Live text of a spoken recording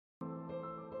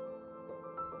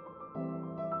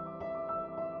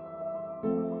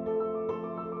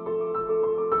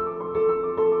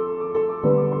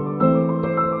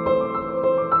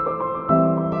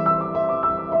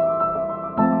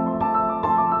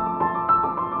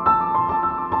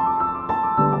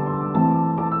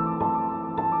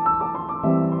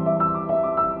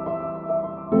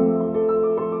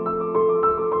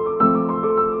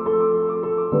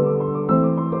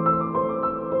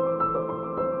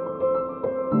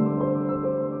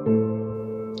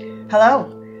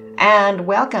Hello, and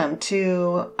welcome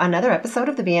to another episode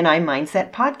of the BNI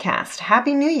Mindset Podcast.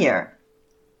 Happy New Year!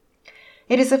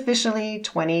 It is officially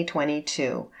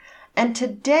 2022, and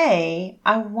today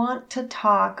I want to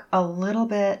talk a little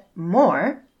bit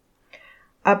more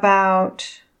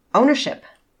about ownership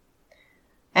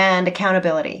and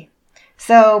accountability.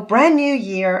 So, brand new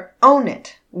year, own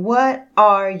it. What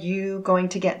are you going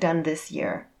to get done this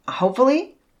year?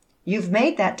 Hopefully, you've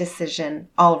made that decision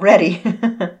already.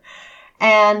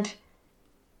 And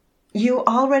you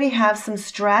already have some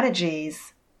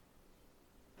strategies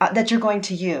that you're going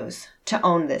to use to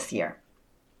own this year.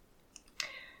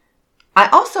 I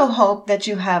also hope that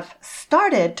you have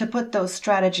started to put those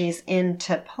strategies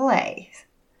into play.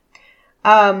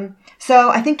 So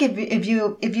I think if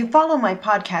you follow my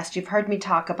podcast, you've heard me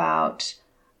talk about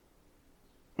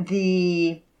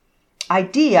the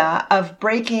idea of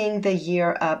breaking the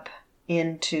year up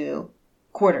into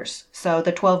quarters. So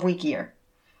the 12-week year.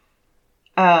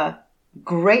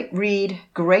 Great read,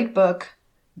 great book,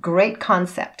 great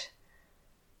concept.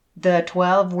 The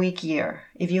 12-week year.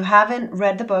 If you haven't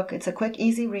read the book, it's a quick,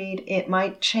 easy read. It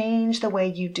might change the way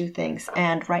you do things.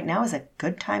 And right now is a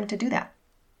good time to do that.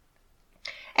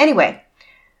 Anyway,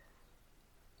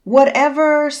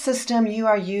 whatever system you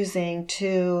are using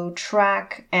to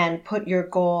track and put your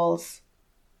goals,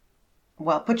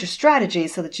 put your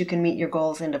strategies so that you can meet your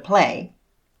goals into play.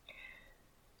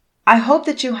 I hope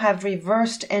that you have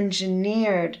reversed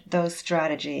engineered those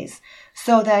strategies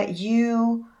so that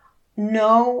you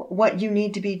know what you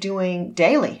need to be doing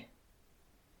daily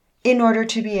in order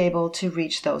to be able to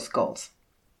reach those goals.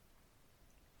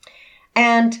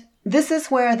 And this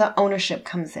is where the ownership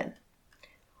comes in.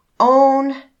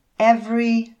 Own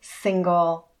every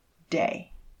single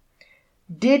day.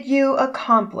 Did you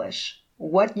accomplish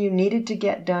what you needed to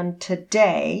get done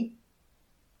today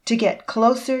to get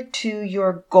closer to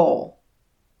your goal?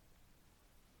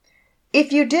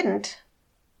 If you didn't,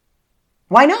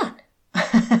 why not?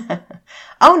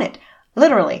 Own it.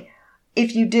 Literally.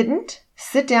 If you didn't,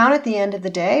 sit down at the end of the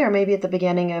day or maybe at the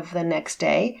beginning of the next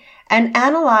day and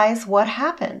analyze what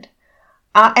happened.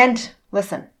 And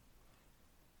listen,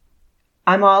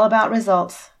 I'm all about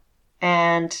results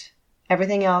and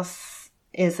everything else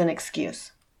is an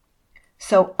excuse.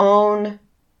 So own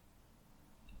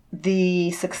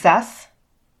the success,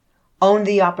 own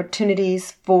the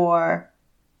opportunities for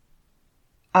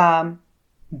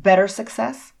better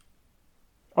success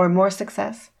or more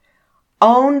success.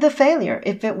 Own the failure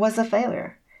if it was a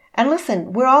failure. And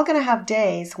listen, we're all going to have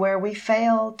days where we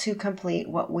fail to complete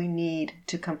what we need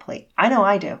to complete. I know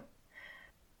I do.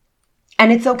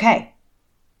 And it's okay.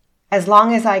 As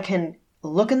long as I can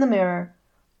look in the mirror,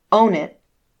 own it,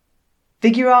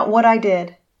 figure out what I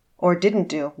did or didn't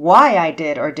do, why I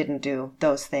did or didn't do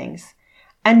those things,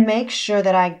 and make sure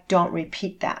that I don't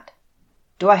repeat that.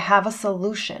 Do I have a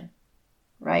solution?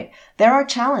 Right? There are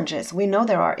challenges. We know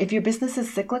there are. If your business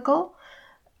is cyclical,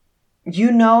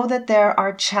 you know that there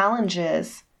are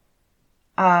challenges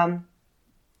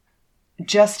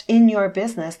just in your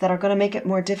business that are going to make it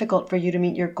more difficult for you to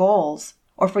meet your goals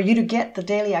or for you to get the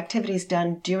daily activities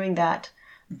done during that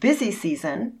busy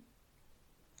season,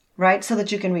 right? So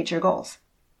that you can reach your goals.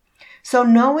 So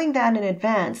knowing that in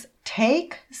advance,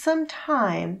 take some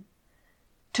time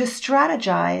to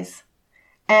strategize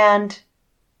and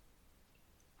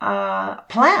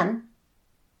plan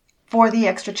for the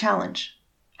extra challenge.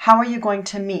 How are you going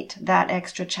to meet that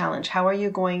extra challenge? How are you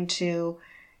going to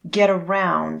get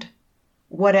around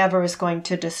whatever is going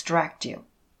to distract you?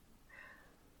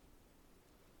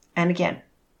 And again,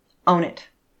 own it.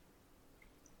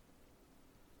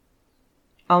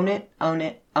 Own it, own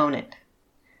it, own it.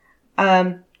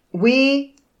 When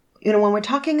we're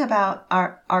talking about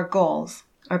our goals,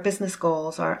 our business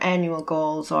goals, our annual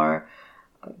goals, or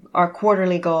our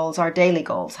quarterly goals, our daily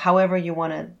goals, however you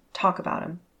want to talk about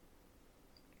them,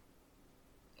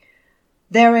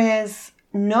 there is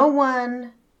no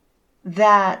one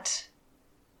that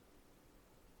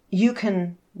you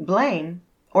can blame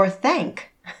or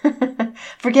thank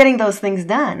for getting those things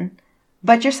done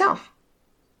but yourself.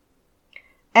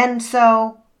 And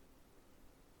so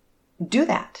do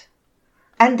that.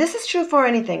 And this is true for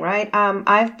anything, right?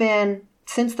 I've been,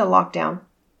 since the lockdown,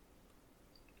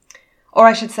 or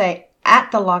I should say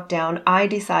at the lockdown, I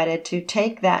decided to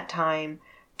take that time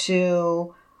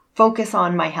to focus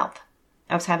on my health.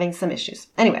 I was having some issues.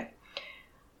 Anyway,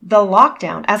 the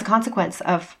lockdown, as a consequence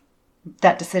of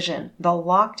that decision, the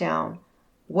lockdown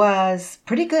was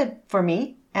pretty good for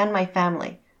me and my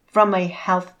family from a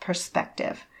health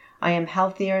perspective. I am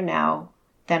healthier now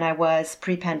than I was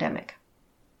pre-pandemic.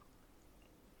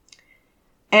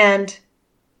 And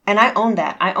And I own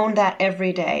that. I own that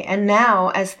every day. And now,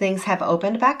 as things have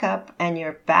opened back up, and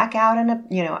you're back out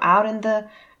out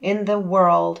in the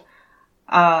world,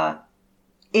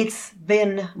 it's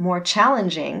been more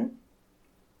challenging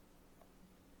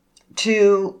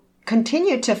to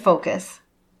continue to focus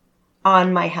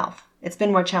on my health. It's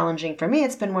been more challenging for me.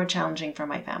 It's been more challenging for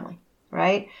my family,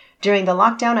 right? During the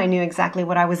lockdown, I knew exactly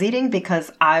what I was eating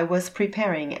because I was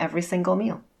preparing every single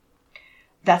meal.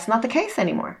 That's not the case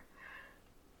anymore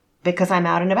because I'm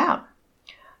out and about.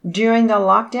 During the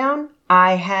lockdown,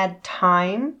 I had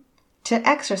time to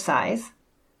exercise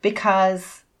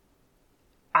because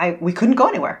we couldn't go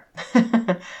anywhere.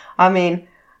 I mean,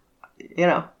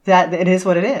 that it is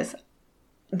what it is.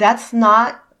 That's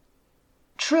not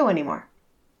true anymore.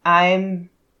 I'm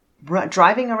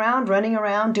driving around, running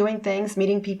around, doing things,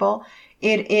 meeting people.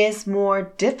 It is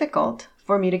more difficult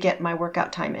for me to get my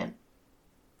workout time in.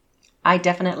 I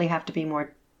definitely have to be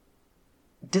more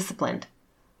disciplined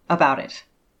about it.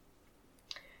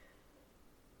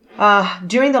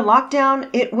 During the lockdown,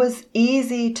 it was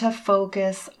easy to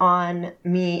focus on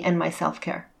me and my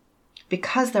self-care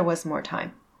because there was more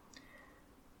time.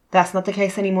 That's not the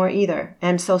case anymore either.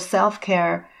 And so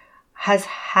self-care has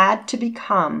had to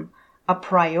become a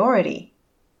priority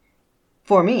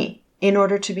for me in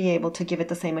order to be able to give it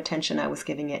the same attention I was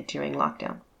giving it during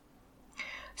lockdown.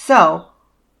 So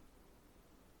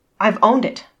I've owned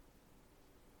it.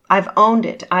 I've owned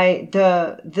it.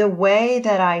 The way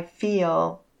that I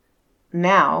feel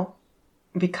now,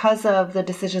 because of the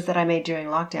decisions that I made during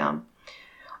lockdown,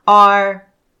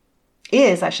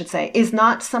 is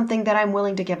not something that I'm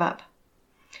willing to give up.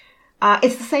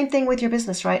 It's the same thing with your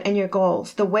business, right? And your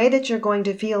goals. The way that you're going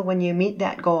to feel when you meet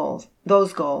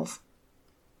those goals,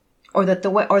 or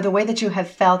the way that you have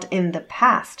felt in the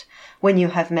past when you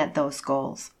have met those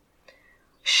goals,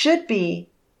 should be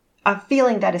a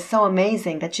feeling that is so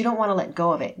amazing that you don't want to let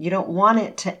go of it. You don't want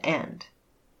it to end,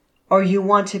 or you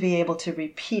want to be able to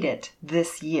repeat it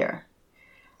this year.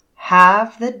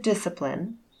 Have the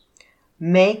discipline,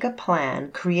 make a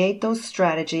plan, create those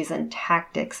strategies and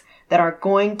tactics that are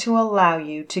going to allow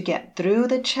you to get through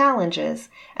the challenges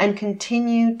and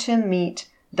continue to meet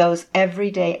those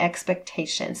everyday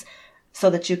expectations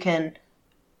so that you can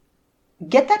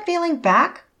get that feeling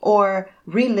back or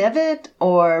relive it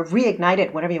or reignite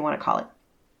it, whatever you want to call it.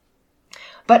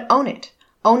 But own it.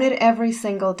 Own it every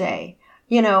single day.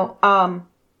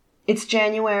 It's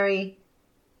January.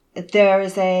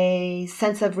 There's a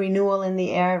sense of renewal in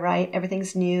the air, right?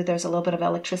 Everything's new. There's a little bit of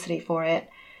electricity for it.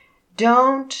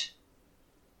 I'm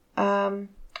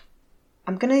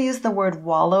going to use the word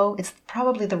wallow. It's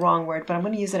probably the wrong word, but I'm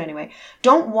going to use it anyway.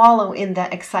 Don't wallow in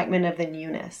that excitement of the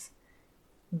newness.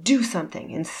 Do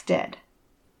something instead.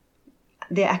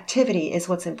 The activity is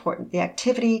what's important. The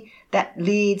activity that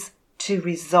leads to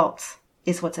results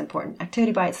is what's important.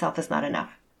 Activity by itself is not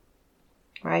enough,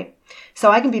 right?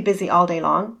 So I can be busy all day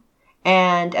long,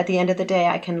 and at the end of the day,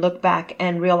 I can look back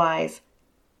and realize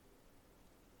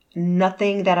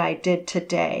nothing that I did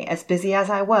today, as busy as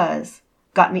I was,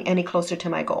 got me any closer to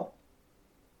my goal.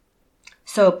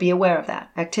 So be aware of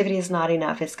that. Activity is not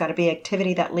enough. It's got to be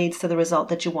activity that leads to the result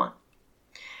that you want.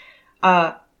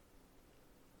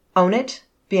 Own it.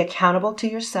 Be accountable to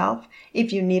yourself.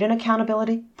 If you need an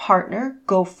accountability partner,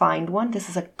 go find one. This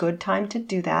is a good time to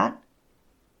do that.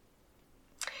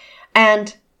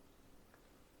 And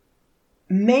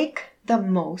make the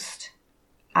most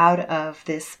out of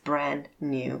this brand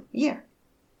new year.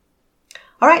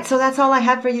 All right, so that's all I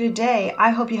have for you today. I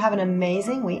hope you have an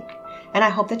amazing week, and I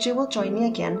hope that you will join me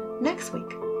again next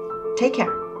week. Take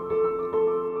care.